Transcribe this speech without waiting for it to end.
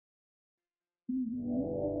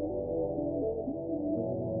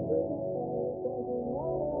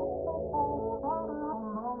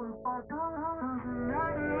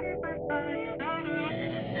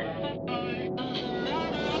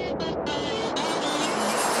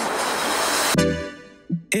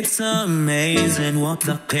It's amazing what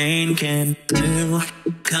the pain can do.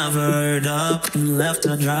 Covered up and left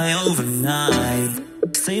to dry overnight.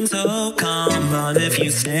 Seems so calm, but if you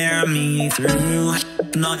stare me through,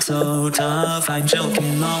 not so tough, I joke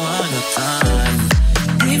you all the time.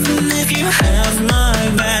 Even if you have my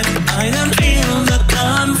back, I don't feel the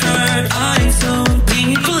comfort I so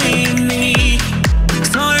deeply need.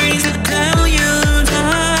 Stories to tell you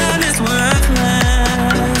that is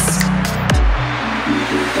worthless.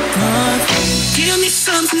 But give me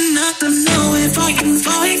something I don't know if I can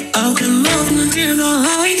fight. I can move into the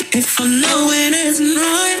light if I know it isn't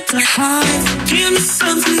right to hide. Give me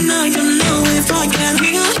something I don't know if I can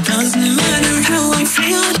heal. Doesn't matter how I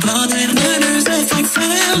feel, but it matters if I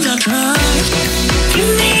fail to try.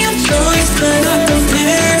 Give me a choice that I don't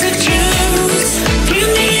dare to choose. Give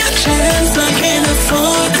me a chance I can't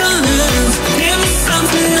afford to lose. Give me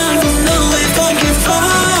something I don't know if I can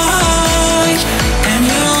fight, and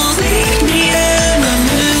you'll lead me in a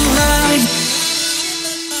new light.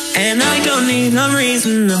 And I don't need a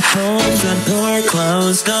reason to hold the door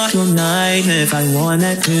closed all night if I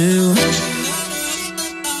wanted to.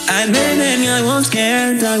 Admitting I was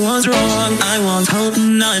scared, I was wrong, I was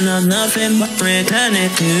hoping I know nothing but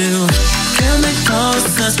pretended to. Chemicals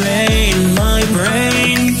that drain my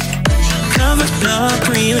brain, covered up,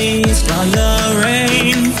 released by the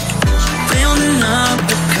rain. Building up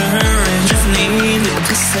the courage just needed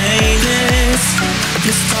to say this,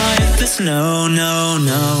 despite this no.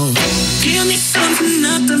 Give me something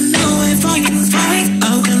I don't know if I can fight.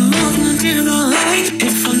 I can move into the light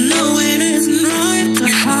if I know it isn't right to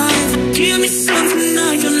hide. Give me something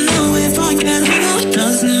I don't know if I can heal.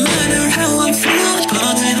 Doesn't matter how I feel,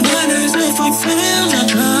 but it matters if I fail to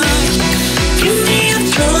try. Give me a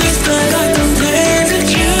choice that I don't dare to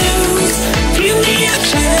choose. Give me a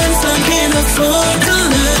chance I can't afford to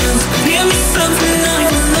lose. Give me something I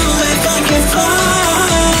don't know if I can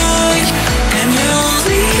fight, and you'll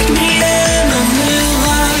lead me in a new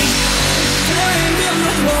light. Tearing down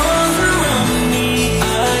the walls around me,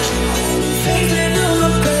 facing all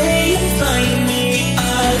the pain inside me,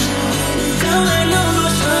 telling all the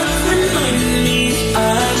stuff remind me,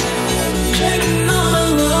 checking all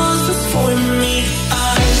the losses for me,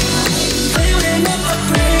 building up a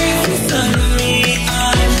grave inside me,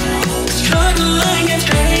 struggling and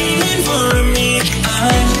training for me,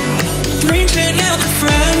 reaching out to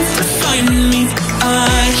friends to find me. I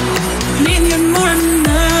need you more than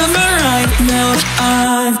ever right now.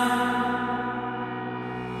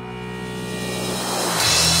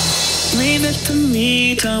 Leave it to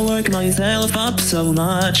me to work myself up so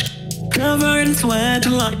much, covered in sweat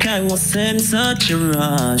like I was in such a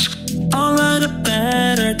rush. All of the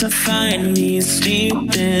better to find me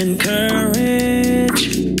steeped in courage.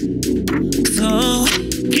 So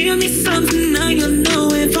give me something I don't know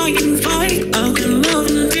if I can fight. I can move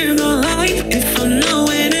into the light if I know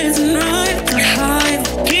it isn't right to hide.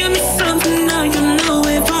 Give me something I don't know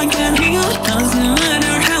if I can heal. Doesn't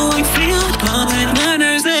matter how I feel, but it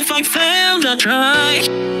matters if I fail to try.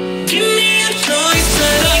 Give me a choice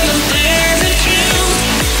that I don't dare to choose.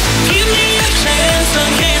 Give me a chance I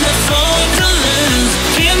can't afford to lose.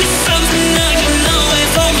 Give me something I don't know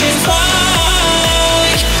if I can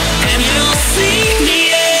fight, and you'll see me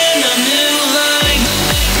in a new light.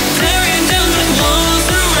 Tearing down the walls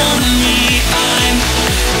around me, I'm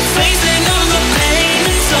facing all the pain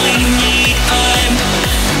inside me, I'm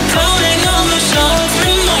calling all the shots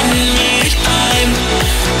reminding me, I'm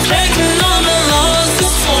checking all the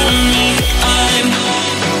losses for me, I'm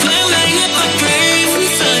building up a grave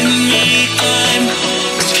inside me, I'm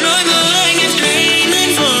struggling and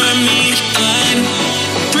draining for me, I'm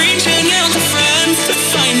reaching out to friends to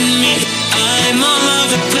find me, I'm all of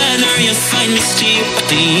the better, you find me steep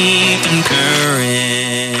deep in